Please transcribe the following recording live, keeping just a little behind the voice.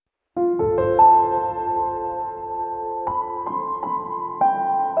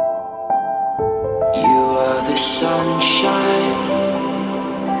sunshine.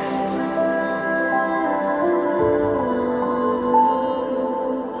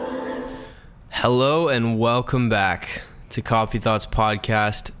 Hello and welcome back to Coffee Thoughts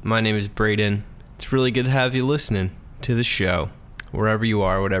Podcast. My name is Braden. It's really good to have you listening to the show, wherever you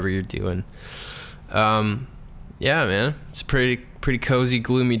are, whatever you're doing. Yeah, man, it's a pretty cozy,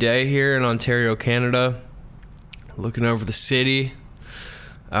 gloomy day here in Ontario, Canada. Looking over the city,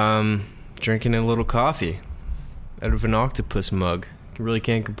 drinking a little coffee out of an octopus mug. Really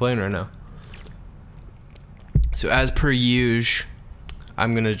can't complain right now. So as per usual,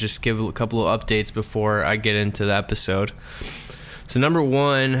 I'm going to just give a couple of updates before I get into the episode. So number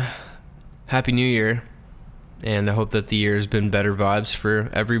one, Happy New Year. And I hope that the year has been better vibes for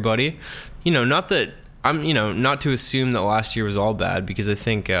everybody. Not to assume that last year was all bad, because I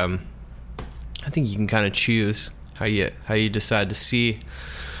think you can kind of choose how you decide to see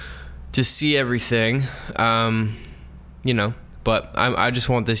everything. But I just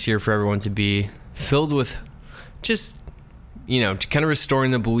want this year for everyone to be filled with just, to kind of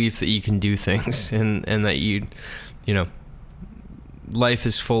restoring the belief that you can do things and that life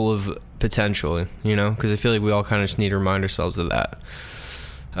is full of potential, because I feel like we all kind of just need to remind ourselves of that.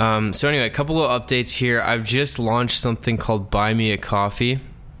 So anyway, a couple of updates here. I've just launched something called Buy Me a Coffee.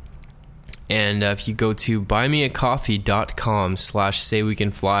 And if you go to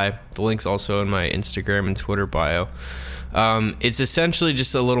buymeacoffee.com/saywecanfly, the link's also in my Instagram and Twitter bio. It's essentially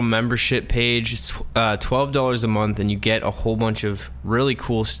just a little membership page. It's $12 a month, and you get a whole bunch of really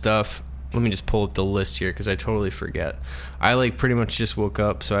cool stuff. Let me just pull up the list here, because I totally forget. I pretty much just woke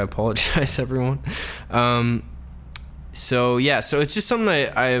up, so I apologize, everyone. So it's just something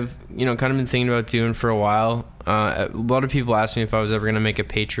I've kind of been thinking about doing for a while. A lot of people asked me if I was ever going to make a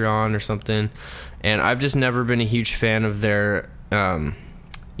Patreon or something, and I've just never been a huge fan of their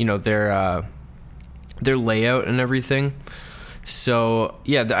layout and everything. So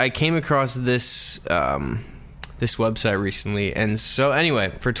I came across this website recently, and so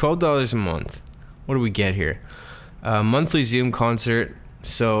anyway, for $12 a month, what do we get here? Monthly Zoom concert.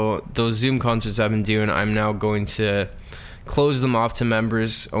 So those Zoom concerts I've been doing, I'm now going to close them off to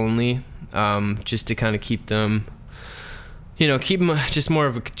members only, just to kind of keep them just more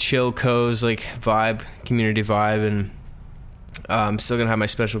of a chill, cozy, vibe, community vibe. And I'm still going to have my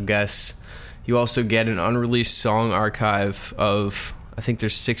special guests. You also get an unreleased song archive of, I think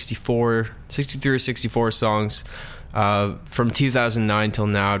there's 63 or 64 songs from 2009 till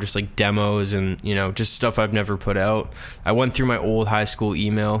now, just demos and just stuff I've never put out. I went through my old high school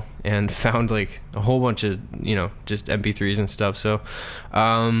email and found a whole bunch of just MP3s and stuff. So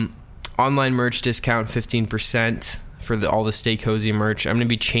online merch discount 15% for all the Stay Cozy merch. I'm gonna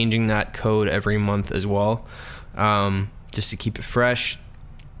be changing that code every month as well, just to keep it fresh.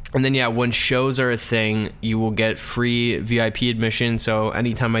 And then when shows are a thing, you will get free VIP admission. So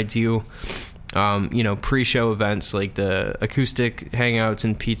anytime I do pre-show events like the acoustic hangouts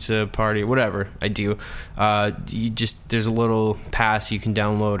and pizza party, whatever I do, there's a little pass you can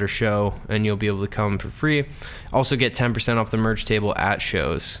download or show, and you'll be able to come for free. Also get 10% off the merch table at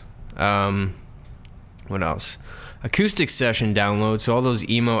shows. What else? Acoustic session download. So all those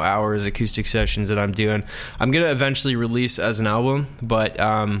emo hours acoustic sessions that I'm doing, I'm gonna eventually release as an album, but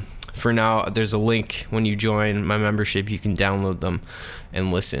for now there's a link. When you join my membership, you can download them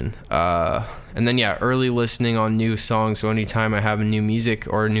and listen. And then early listening on new songs. So anytime I have a new music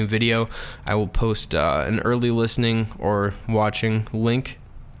or a new video, I will post an early listening or watching link,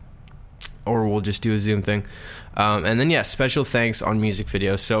 or we'll just do a Zoom thing. And then special thanks on music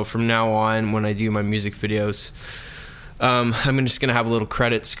videos. So from now on, when I do my music videos, I'm just gonna have a little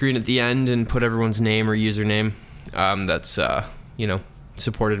credit screen at the end and put everyone's name or username that's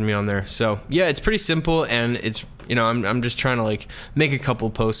supported me on there. So it's pretty simple, and it's I'm just trying to make a couple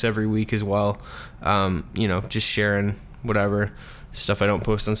posts every week as well, just sharing whatever stuff I don't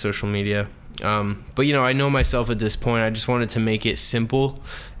post on social media. But I know myself at this point. I just wanted to make it simple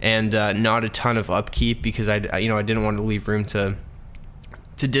and not a ton of upkeep, because I didn't want to leave room to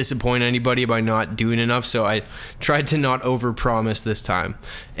disappoint anybody by not doing enough. So I tried to not overpromise this time,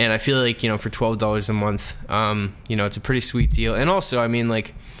 and I feel like for $12 a month, it's a pretty sweet deal. And also,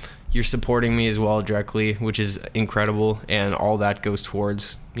 you're supporting me as well directly, which is incredible, and all that goes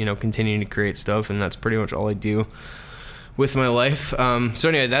towards continuing to create stuff, and that's pretty much all I do with my life. So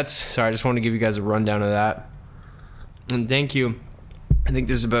anyway, I just want to give you guys a rundown of that, and thank you. I think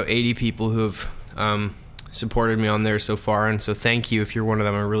there's about 80 people who have supported me on there so far, and so thank you if you're one of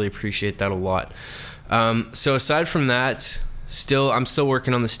them. I really appreciate that a lot. So aside from that, I'm still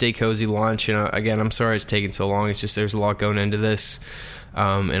working on the Stay Cozy launch, and again, I'm sorry it's taking so long. It's just there's a lot going into this,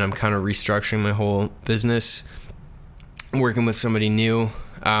 and I'm kind of restructuring my whole business, working with somebody new,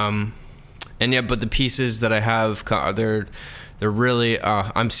 and yeah. But the pieces that I have, they're really.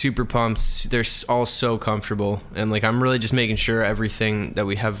 I'm super pumped. They're all so comfortable, and like I'm really just making sure everything that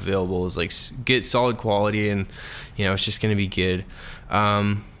we have available is like get solid quality, and it's just gonna be good.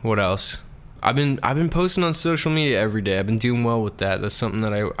 What else? I've been posting on social media every day. I've been doing well with that. That's something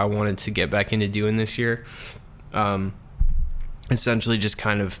that I wanted to get back into doing this year. Essentially just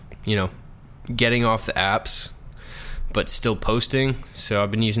kind of, getting off the apps, but still posting. So I've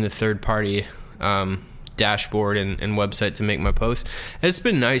been using a third party dashboard and website to make my posts. And it's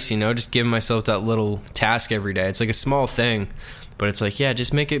been nice, just giving myself that little task every day. It's like a small thing, but it's like, yeah,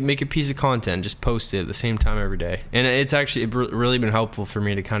 just make a piece of content, just post it at the same time every day. And it's actually really been helpful for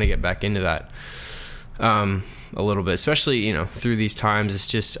me to kind of get back into that a little bit, especially, through these times. It's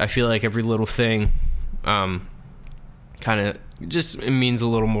just, I feel like every little thing kind of just, it means a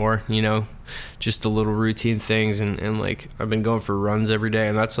little more, just the little routine things. And like, I've been going for runs every day,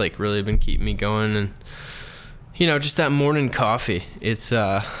 and that's like really been keeping me going. And, just that morning coffee, it's,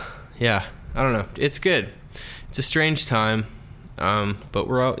 yeah, I don't know. It's good. It's a strange time. But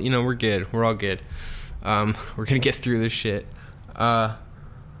we're all, we're good. We're all good. We're gonna get through this shit. Damn,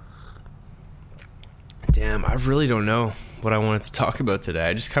 I really don't know what I wanted to talk about today.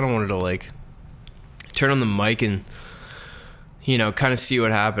 I just kind of wanted to like turn on the mic and, kind of see what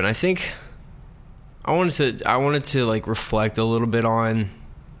happened. I think I wanted to like reflect a little bit on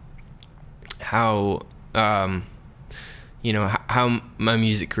how, how my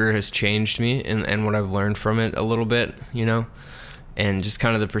music career has changed me and what I've learned from it a little bit, and just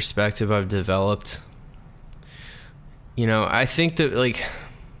kind of the perspective I've developed. I think that like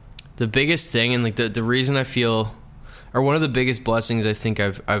the biggest thing and like the reason I feel, or one of the biggest blessings I think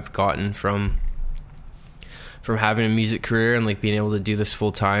I've gotten from having a music career and like being able to do this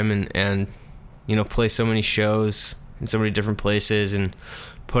full time and play so many shows in so many different places and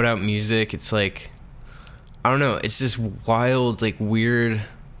put out music. It's like, I don't know, it's this wild, like weird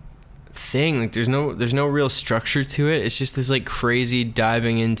thing. Like there's no real structure to it. It's just this like crazy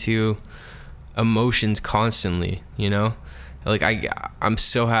diving into emotions constantly, like I'm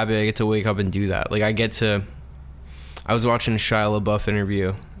so happy I get to wake up and do that. Like I was watching a Shia LaBeouf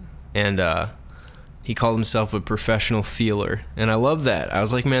interview, and he called himself a professional feeler, and I love that. I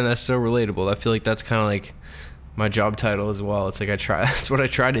was like, man, that's so relatable. I feel like that's kind of like my job title as well. It's like that's what I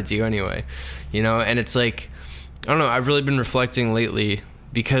try to do anyway, and it's like, I don't know, I've really been reflecting lately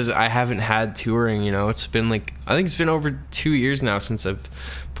because I haven't had touring, it's been like, I think it's been over 2 years now since I've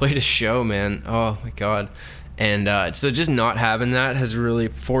played a show, man. Oh my God. And so just not having that has really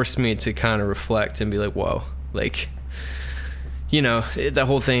forced me to kind of reflect and be like, whoa, like, that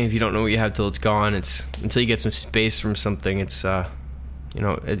whole thing, if you don't know what you have till it's gone, it's until you get some space from something, it's,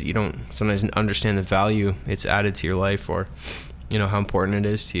 you don't sometimes understand the value it's added to your life or, how important it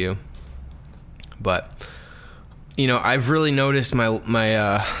is to you. But, I've really noticed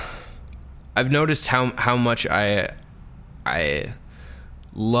I've noticed how much I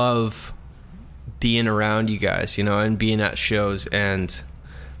love being around you guys, and being at shows, and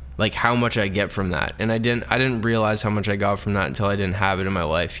like how much I get from that. And I didn't realize how much I got from that until I didn't have it in my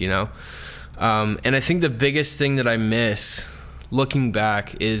life, and I think the biggest thing that I miss looking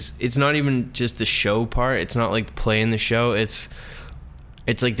back is it's not even just the show part. It's not like playing the show. It's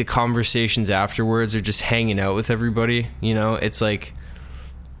like the conversations afterwards, or just hanging out with everybody, it's like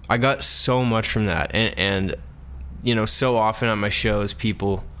I got so much from that. And so often at my shows,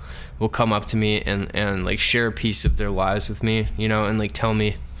 people will come up to me and like share a piece of their lives with me, and like tell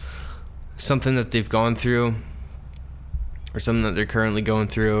me something that they've gone through or something that they're currently going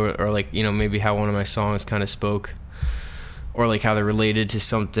through, or like, maybe how one of my songs kind of spoke, or like how they're related to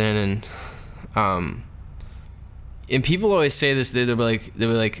something. And people always say this, they'll be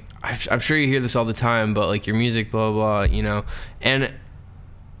like, I'm sure you hear this all the time, but like your music, blah, blah, and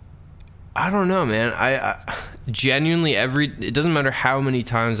I don't know, man. I genuinely, it doesn't matter how many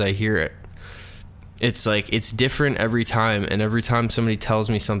times I hear it. It's like, it's different every time. And every time somebody tells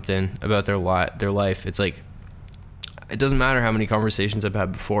me something about their life, it's like, it doesn't matter how many conversations I've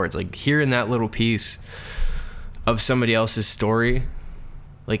had before. It's like hearing that little piece of somebody else's story,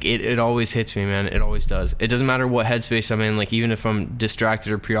 like it always hits me, man. It always does. It doesn't matter what headspace I'm in. Like even if I'm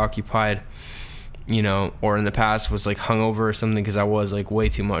distracted or preoccupied, or in the past was like hungover or something, because I was like way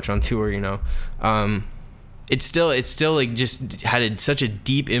too much on tour, it's still like just had such a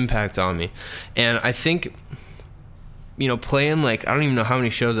deep impact on me. And I think, playing like, I don't even know how many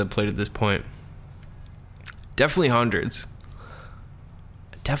shows I've played at this point. Definitely hundreds.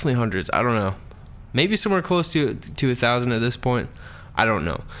 definitely hundreds. I don't know, maybe somewhere close to 1,000 at this point. I don't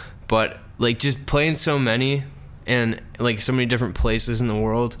know, but like just playing so many and like so many different places in the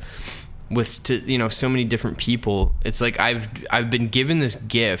world with so many different people. It's like I've been given this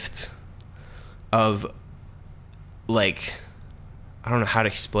gift of, like, I don't know how to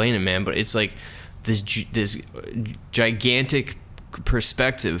explain it, man, but it's like this gigantic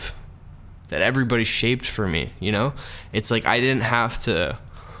perspective that everybody shaped for me, you know? It's like I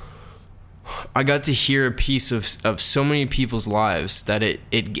got to hear a piece of so many people's lives that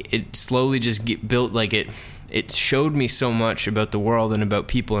it slowly just built, like it showed me so much about the world and about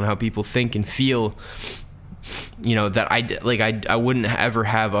people and how people think and feel, you know, that I wouldn't ever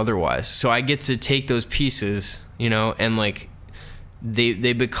have otherwise. So I get to take those pieces, you know, and like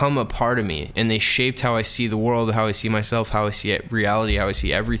they become a part of me, and they shaped how I see the world, how I see myself, how I see reality, how I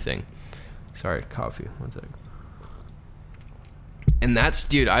see everything. Sorry, coffee. One second. And that's,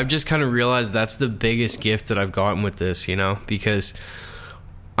 dude, I've just kind of realized that's the biggest gift that I've gotten with this, you know, because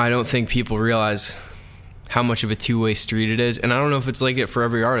I don't think people realize how much of a two-way street it is. And I don't know if it's like it for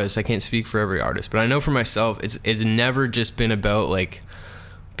every artist. I can't speak for every artist, but I know for myself, it's never just been about like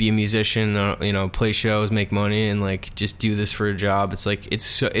be a musician, you know, play shows, make money, and like just do this for a job. It's like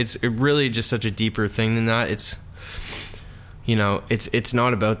it's really just such a deeper thing than that. It's, you know, it's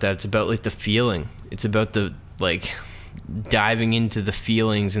not about that. It's about like the feeling. It's about the like diving into the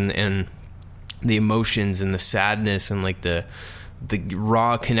feelings and the emotions and the sadness and like the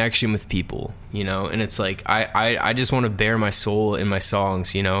raw connection with people, you know. And it's like I just want to bare my soul in my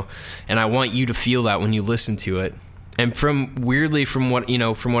songs, you know, and I want you to feel that when you listen to it. And from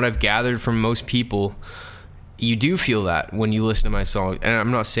what I've gathered from most people, you do feel that when you listen to my song. And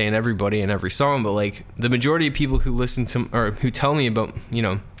I'm not saying everybody in every song, but like the majority of people who listen to or who tell me about, you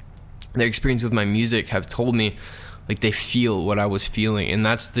know, their experience with my music have told me like they feel what I was feeling. And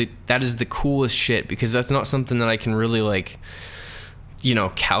that is the coolest shit, because that's not something that I can really like, you know,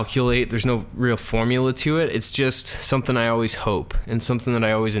 calculate. There's no real formula to it. It's just something I always hope and something that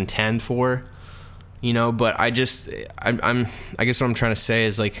I always intend for, you know. But I guess what I'm trying to say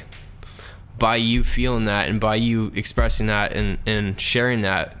is like, by you feeling that and by you expressing that and sharing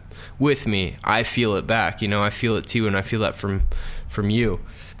that with me, I feel it back, you know. I feel it too, and I feel that from you,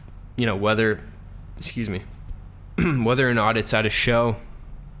 you know, whether or not it's at a show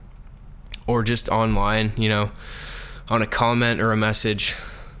or just online, you know, on a comment or a message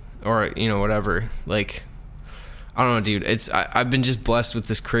or, you know, whatever. Like, I don't know, dude. I've been just blessed with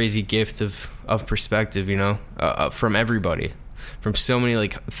this crazy gift of perspective, you know, from everybody, from so many,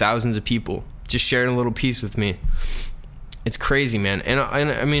 like, thousands of people just sharing a little piece with me. It's crazy, man. And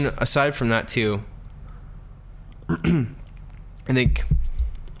I mean, aside from that too, I think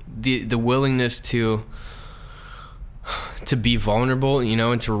the willingness to be vulnerable, you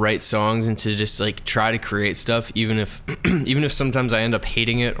know, and to write songs and to just like try to create stuff, even if sometimes I end up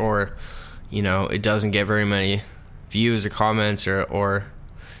hating it, or, you know, it doesn't get very many views or comments, or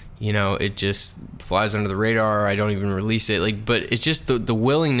you know, it just flies under the radar, or I don't even release it. Like, but it's just the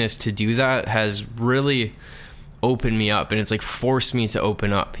willingness to do that has really opened me up, and it's like forced me to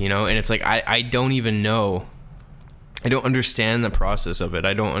open up, you know. And it's like I don't even know, I don't understand the process of it.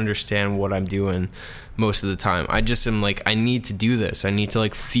 I don't understand what I'm doing most of the time. I just am like, I need to do this. I need to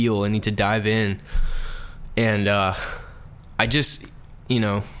like feel, I need to dive in. And I just, you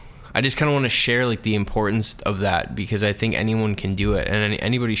know, I just kind of want to share like the importance of that, because I think anyone can do it, and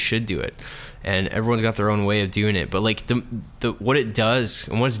anybody should do it, and everyone's got their own way of doing it. But like the what it does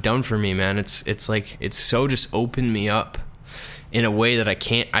and what it's done for me, man, it's like, it's so just opened me up in a way that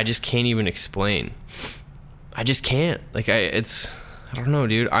I just can't even explain. I just can't. Like I don't know,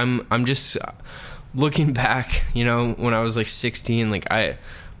 dude. I'm just looking back, you know, when I was like 16, like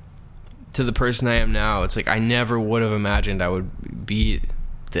to the person I am now, it's like I never would have imagined I would be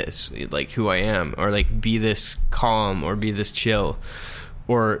this, like who I am, or like be this calm, or be this chill,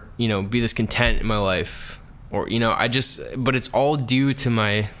 or, you know, be this content in my life, or, you know, but it's all due to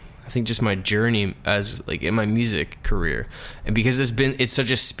I think just my journey as like in my music career. And because it's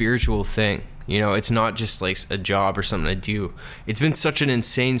such a spiritual thing, you know, it's not just like a job or something I do. It's been such an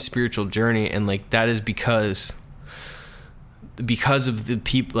insane spiritual journey, and like that is because of the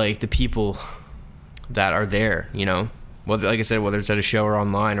people that are there, you know. Well, like I said, whether it's at a show or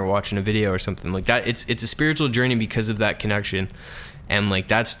online or watching a video or something like that, it's a spiritual journey because of that connection. And like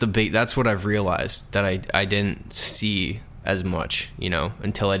that's what I've realized that I didn't see as much, you know,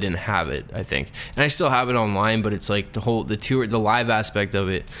 until I didn't have it, I think. And I still have it online, but it's like the live aspect of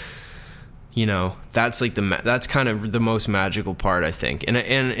it that's like that's kind of the most magical part, I think. And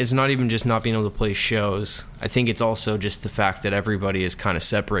it's not even just not being able to play shows. I think it's also just the fact that everybody is kind of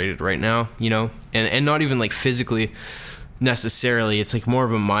separated right now, and not even like physically necessarily. It's like more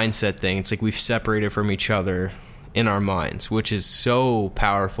of a mindset thing. It's like we've separated from each other in our minds, which is so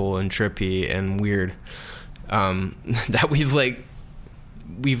powerful and trippy and weird, that we've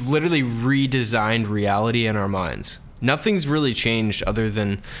literally redesigned reality in our minds. Nothing's really changed other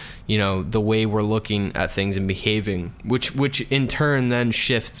than, the way we're looking at things and behaving, which in turn then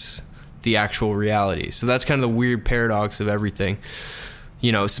shifts the actual reality. So that's kind of the weird paradox of everything,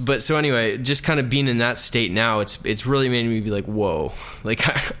 So anyway, just kind of being in that state now, it's really made me be like, whoa, like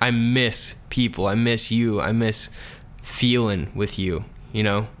I miss people, I miss you, I miss feeling with you,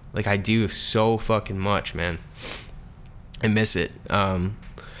 like I do so fucking much, man. I miss it, and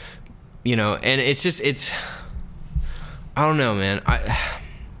it's I don't know, man.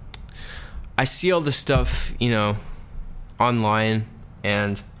 I see all this stuff, online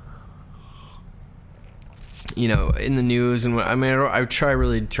and, in the news. And I try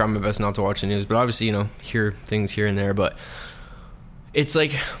my best not to watch the news, but obviously, hear things here and there. But it's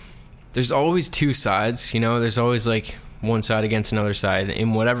like there's always two sides, there's always like one side against another side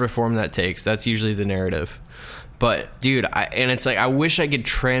in whatever form that takes. That's usually the narrative. But dude, it's like I wish I could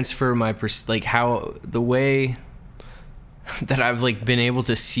transfer my how the way that I've like been able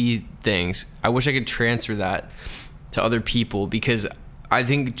to see things. I wish I could transfer that to other people, because I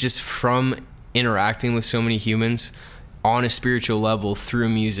think just from interacting with so many humans on a spiritual level through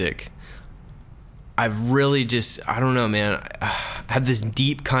music, I've really I don't know, man, I have this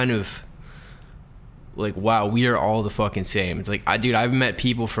deep kind of like, wow, we are all the fucking same. It's like, I've met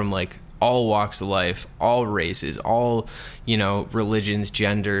people from like all walks of life, all races, all, religions,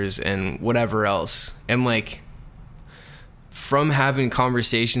 genders, and whatever else. And like, from having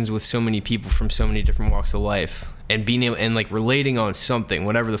conversations with so many people from so many different walks of life and being able and like relating on something,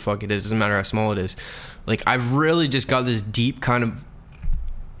 whatever the fuck it is, doesn't matter how small it is, like I've really just got this deep kind of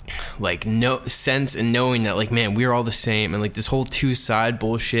like sense and knowing that like, man, we're all the same, and like this whole two-side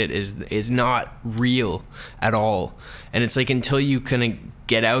bullshit is not real at all. And it's like until you kind of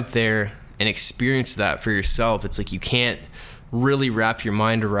get out there and experience that for yourself, it's like you can't really wrap your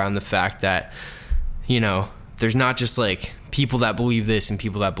mind around the fact that there's not just like people that believe this and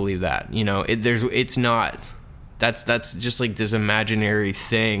people that believe that, it's not, that's just like this imaginary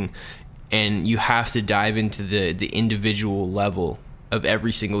thing. And you have to dive into the individual level of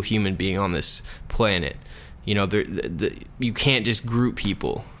every single human being on this planet. You can't just group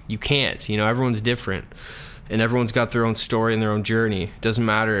people. You can't, everyone's different and everyone's got their own story and their own journey. It doesn't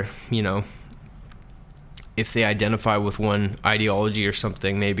matter, if they identify with one ideology or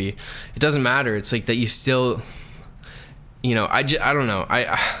something, maybe it doesn't matter. It's like that you still, I don't know.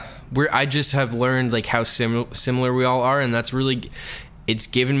 I just have learned like how similar we all are. And that's really, it's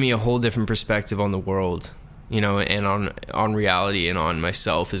given me a whole different perspective on the world, and on reality and on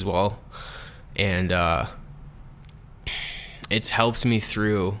myself as well. And, it's helped me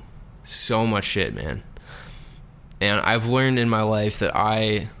through so much shit, man. And I've learned in my life that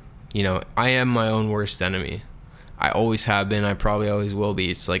I am my own worst enemy. I always have been. I probably always will be.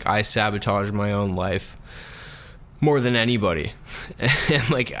 It's like I sabotage my own life more than anybody. And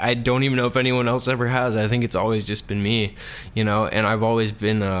like, I don't even know if anyone else ever has. I think it's always just been me, and I've always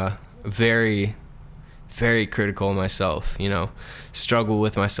been very, very critical of myself, struggle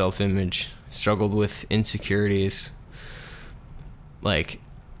with my self-image, struggled with insecurities, like,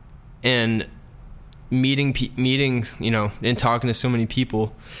 and meetings, and talking to so many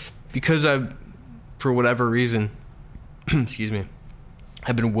people, because for whatever reason, excuse me,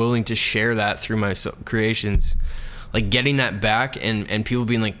 I've been willing to share that through my creations, like getting that back and people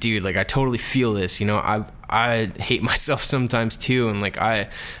being like, dude, like I totally feel this, I hate myself sometimes too, and like I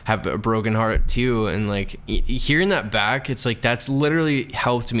have a broken heart too, and like hearing that back, it's like that's literally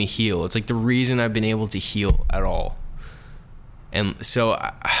helped me heal. It's like the reason I've been able to heal at all. And so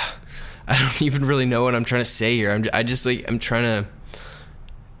I don't even really know what I'm trying to say here. I'm trying to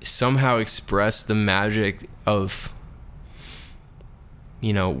somehow express the magic of,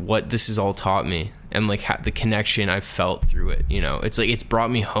 what this has all taught me, and like the connection I've felt through it. It's like it's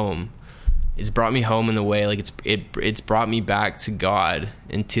brought me home. It's brought me home in the way, like it's brought me back to God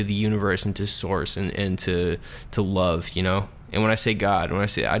and to the universe and to source and to love, And when I say God, I'm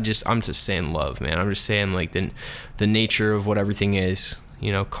just saying love, man. I'm just saying like the nature of what everything is,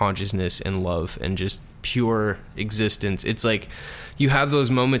 consciousness and love and just pure existence. It's like you have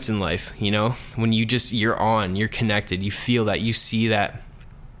those moments in life, when you're connected, you feel that, you see that,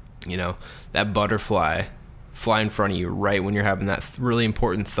 that butterfly fly in front of you right when you're having that really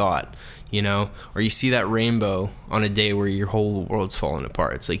important thought, you know, or you see that rainbow on a day where your whole world's falling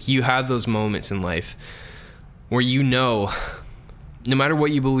apart. It's like you have those moments in life where, you know, no matter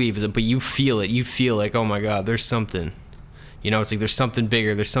what you believe, but you feel it. You feel like, oh my God, there's something. You know, it's like there's something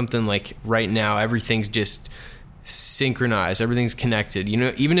bigger. There's something like right now, everything's just synchronized. Everything's connected. You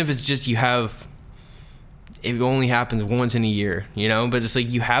know, even if it's just it only happens once in a year, you know, but it's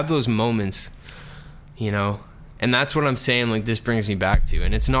like you have those moments, you know, and that's what I'm saying, like, this brings me back to.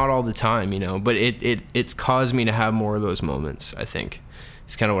 And it's not all the time, you know, but it's caused me to have more of those moments, I think.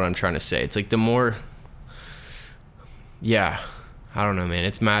 It's kind of what I'm trying to say. It's like the more, yeah, I don't know, man.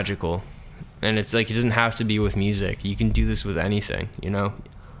 It's magical. And it's like, it doesn't have to be with music. You can do this with anything, you know?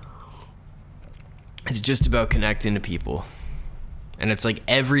 It's just about connecting to people. And it's like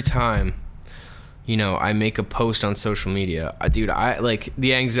every time, you know, I make a post on social media, dude, I like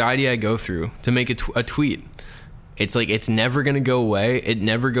the anxiety I go through to make a tweet. It's like, it's never going to go away. It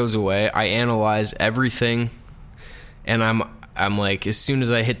never goes away. I analyze everything. And I'm like, as soon as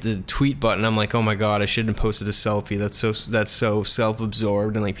I hit the tweet button, I'm like, oh my God, I shouldn't have posted a selfie. That's so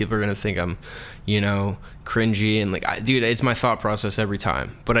self-absorbed, and like people are gonna think I'm, you know, cringy, and like, dude, it's my thought process every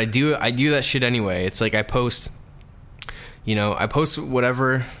time. But I do that shit anyway. It's like I post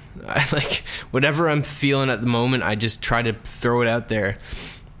whatever whatever I'm feeling at the moment. I just try to throw it out there,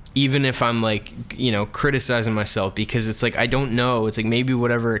 even if I'm like, you know, criticizing myself, because it's like, I don't know. It's like maybe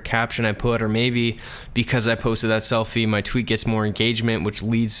whatever caption I put, or maybe because I posted that selfie, my tweet gets more engagement, which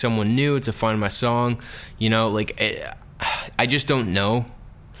leads someone new to find my song, you know, like I just don't know.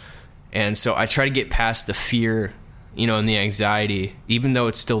 And so I try to get past the fear, you know, and the anxiety, even though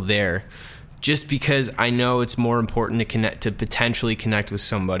it's still there, just because I know it's more important to potentially connect with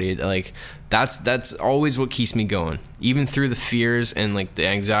somebody. Like that's always what keeps me going, even through the fears and like the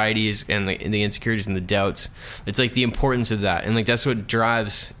anxieties and the insecurities and the doubts. It's like the importance of that, and like that's what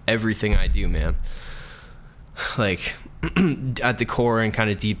drives everything I do, man. Like at the core and kind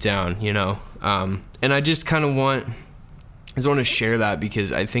of deep down, you know. And I just kind of want to share that,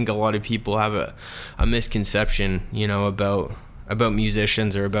 because I think a lot of people have a misconception, you know, about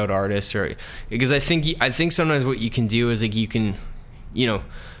musicians or about artists, or because I think sometimes what you can do is like you can, you know,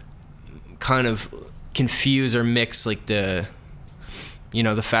 kind of confuse or mix like the, you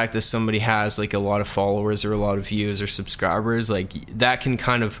know, the fact that somebody has like a lot of followers or a lot of views or subscribers, like that can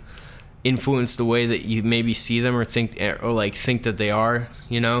kind of influence the way that you maybe see them or think that they are,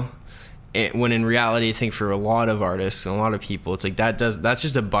 you know. When in reality, I think for a lot of artists and a lot of people, it's like that's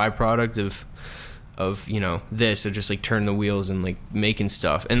just a byproduct of, you know, this, or just like turn the wheels and like making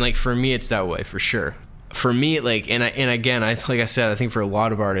stuff. And like for me, it's that way for sure. For me, like, and again, like I said, I think for a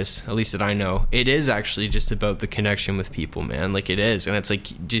lot of artists, at least that I know, it is actually just about the connection with people, man. Like it is. And it's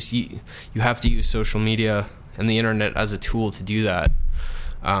like, just you have to use social media and the internet as a tool to do that.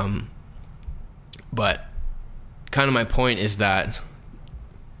 But kind of my point is that,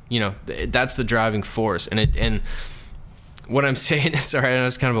 you know, that's the driving force. And what I'm saying is, sorry, I know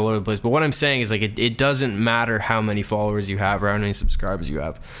it's kind of all over the place, but what I'm saying is like, it doesn't matter how many followers you have or how many subscribers you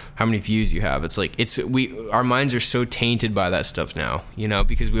have, how many views you have. It's like, our minds are so tainted by that stuff now, you know,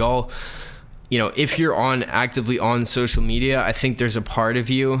 because we all, you know, if you're actively on social media, I think there's a part of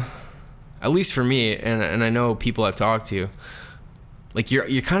you, at least for me, and I know people I've talked to, like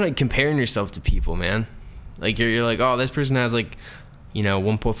you're kind of comparing yourself to people, man. Like you're like, oh, this person has like, you know,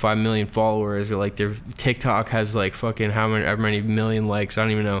 1.5 million followers, or like their TikTok has like fucking however many million likes, I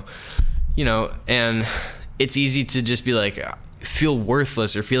don't even know, you know. And it's easy to just be like, feel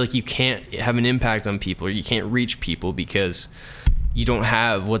worthless, or feel like you can't have an impact on people, or you can't reach people because you don't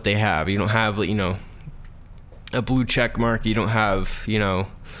have what they have. You don't have, you know, a blue check mark. You don't have, you know,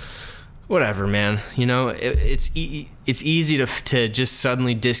 whatever, man. You know, it's easy to just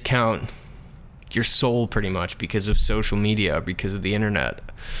suddenly discount your soul pretty much because of social media, because of the internet,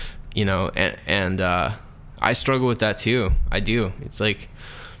 you know. And I struggle with that too. I do. It's like,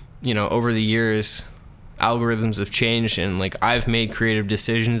 you know, over the years, algorithms have changed, and like I've made creative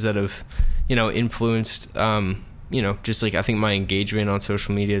decisions that have, you know, influenced, you know, just like I think my engagement on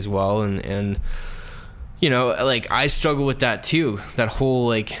social media as well. And you know, like I struggle with that too, that whole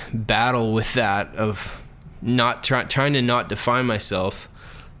like battle with that of not trying to not define myself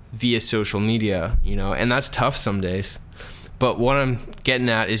via social media, you know. And that's tough some days, but what I'm getting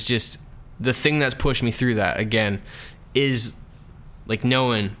at is just the thing that's pushed me through that again is like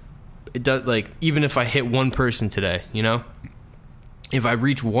knowing it does, like even if I hit one person today, you know, if I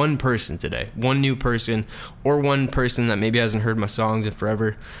reach one person today, one new person, or one person that maybe hasn't heard my songs in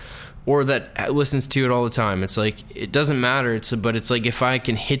forever, or that listens to it all the time, it's like, it doesn't matter. But it's like, if I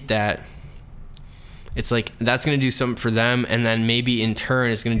can hit that, it's like that's going to do something for them, and then maybe in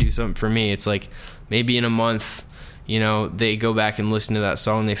turn it's going to do something for me. It's like maybe in a month, you know, they go back and listen to that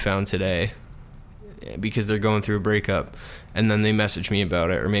song they found today because they're going through a breakup, and then they message me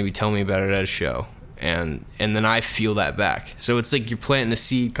about it, or maybe tell me about it at a show, and then I feel that back. So it's like you're planting a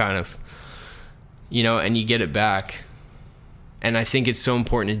seed kind of, you know, and you get it back. And I think it's so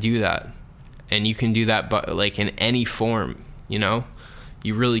important to do that. And you can do that, but like in any form, you know,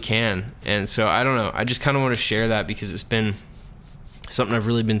 you really can. And so I don't know, I just kind of want to share that because it's been something I've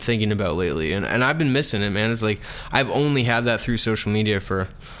really been thinking about lately, and I've been missing it, man. It's like I've only had that through social media for,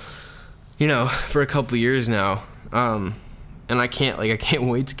 you know, for a couple years now, and I can't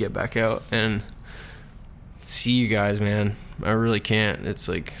wait to get back out and see you guys, man. I really can't. It's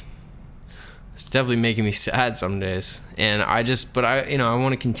like, it's definitely making me sad some days, and I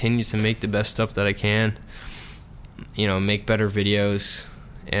want to continue to make the best stuff that I can, you know, make better videos.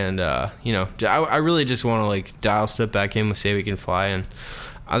 And, you know, I really just want to, like, dial step back in with Say We Can Fly, and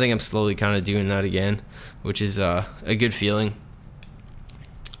I think I'm slowly kind of doing that again, which is a good feeling.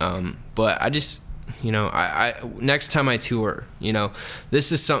 But I just, you know, I next time I tour, you know,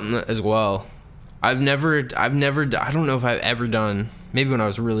 this is something that, as well, I don't know if I've ever done, maybe when I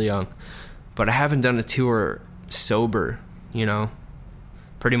was really young, but I haven't done a tour sober, you know,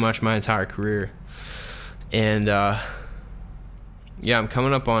 pretty much my entire career. And, yeah, I'm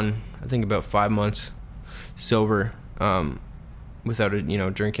coming up on, I think, about 5 months sober, without it, you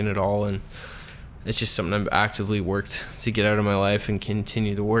know, drinking at all, and it's just something I've actively worked to get out of my life and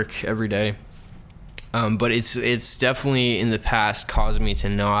continue to work every day. But it's definitely in the past caused me to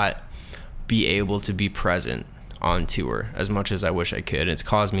not be able to be present on tour as much as I wish I could. It's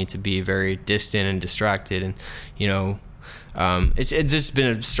caused me to be very distant and distracted, and, you know, it's just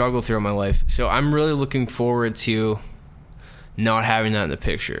been a struggle throughout my life. So I'm really looking forward to not having that in the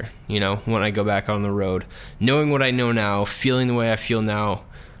picture, you know, when I go back on the road, knowing what I know now, feeling the way I feel now,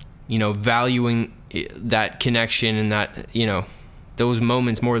 you know, valuing that connection and that, you know, those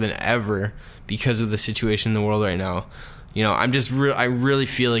moments more than ever because of the situation in the world right now. You know, I really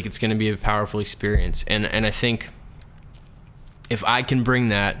feel like it's going to be a powerful experience. And I think if I can bring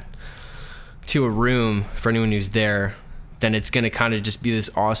that to a room for anyone who's there, then it's going to kind of just be this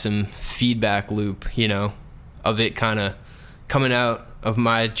awesome feedback loop, you know, of it kind of coming out of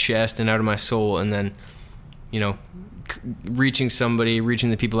my chest and out of my soul, and then, you know, reaching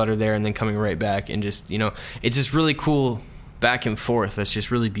the people that are there, and then coming right back, and just, you know, it's just really cool back and forth. That's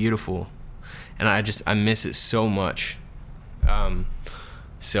just really beautiful, and I miss it so much.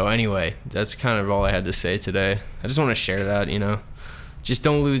 So anyway, that's kind of all I had to say today. I just want to share that, you know, just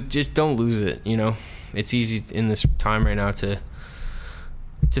don't lose it, you know. It's easy in this time right now to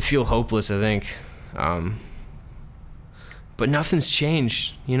feel hopeless, I think. But nothing's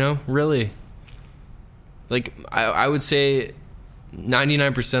changed, you know, really. Like, I would say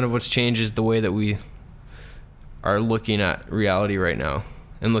 99% of what's changed is the way that we are looking at reality right now,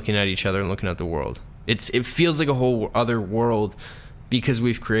 and looking at each other, and looking at the world. It feels like a whole other world because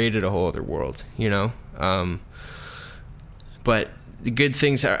we've created a whole other world, you know. But the good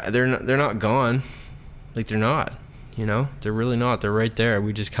things they're not gone. Like, they're not, you know. They're really not. They're right there.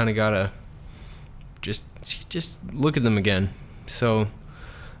 We just kind of gotta just look at them again. So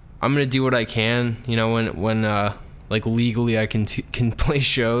I'm gonna do what I can, you know, when like legally I can play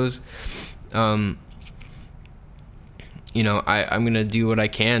shows. You know, I'm gonna do what I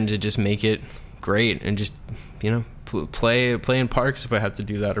can to just make it great, and just, you know, play in parks if I have to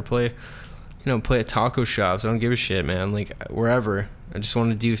do that, or play at taco shops. I don't give a shit, man. Like, wherever. I just want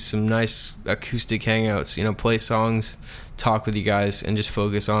to do some nice acoustic hangouts, you know, play songs, talk with you guys, and just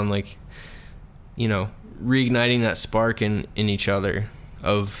focus on, like, you know, reigniting that spark in each other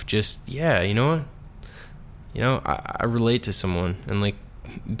of just, yeah, you know what? You know, I relate to someone, and, like,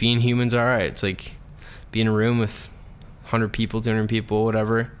 being human's all right. It's like being in a room with 100 people, 200 people,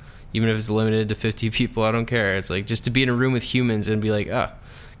 whatever, even if it's limited to 50 people, I don't care. It's like just to be in a room with humans and be like,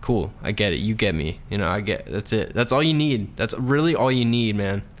 cool, I get it, you get me, you know, that's it. That's all you need. That's really all you need,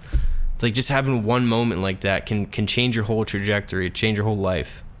 man. It's like just having one moment like that can change your whole trajectory, change your whole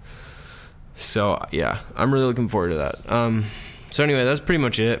life. So yeah, I'm really looking forward to that. So anyway, that's pretty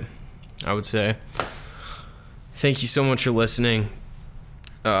much it, I would say. Thank you so much for listening.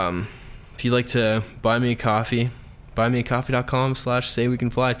 If you'd like to buy me a coffee,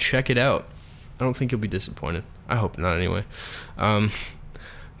 buymeacoffee.com/saywecanfly. Check it out. I don't think you'll be disappointed. I hope not, anyway.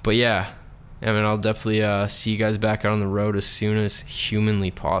 But yeah, I mean, I'll definitely see you guys back out on the road as soon as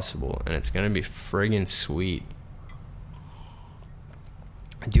humanly possible, and it's gonna be friggin' sweet.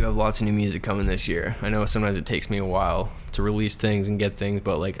 I do have lots of new music coming this year. I know sometimes it takes me a while to release things and get things,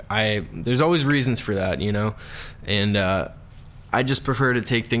 but like there's always reasons for that, you know? And I just prefer to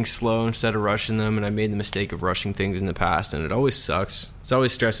take things slow instead of rushing them, and I made the mistake of rushing things in the past, and it always sucks. It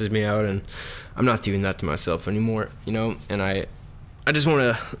always stresses me out, and I'm not doing that to myself anymore, you know? And I just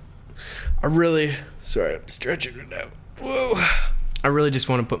want to, sorry, I'm stretching it out. Whoa. I really just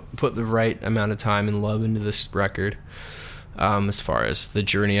want to put the right amount of time and love into this record, as far as the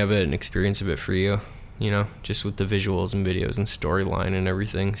journey of it and experience of it for you, you know, just with the visuals and videos and storyline and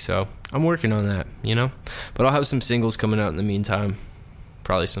everything. So I'm working on that, you know, but I'll have some singles coming out in the meantime,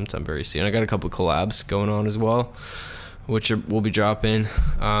 probably sometime very soon. I got a couple collabs going on as well, which will be dropping.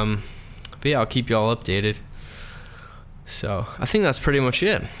 But yeah, I'll keep you all updated. So I think that's pretty much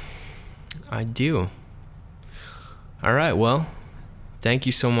it. I do. All right, well, thank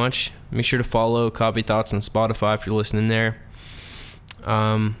you so much. Make sure to follow Copy Thoughts on Spotify if you're listening there.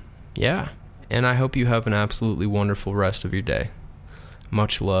 Yeah, and I hope you have an absolutely wonderful rest of your day.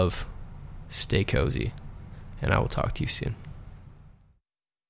 Much love. Stay cozy, and I will talk to you soon.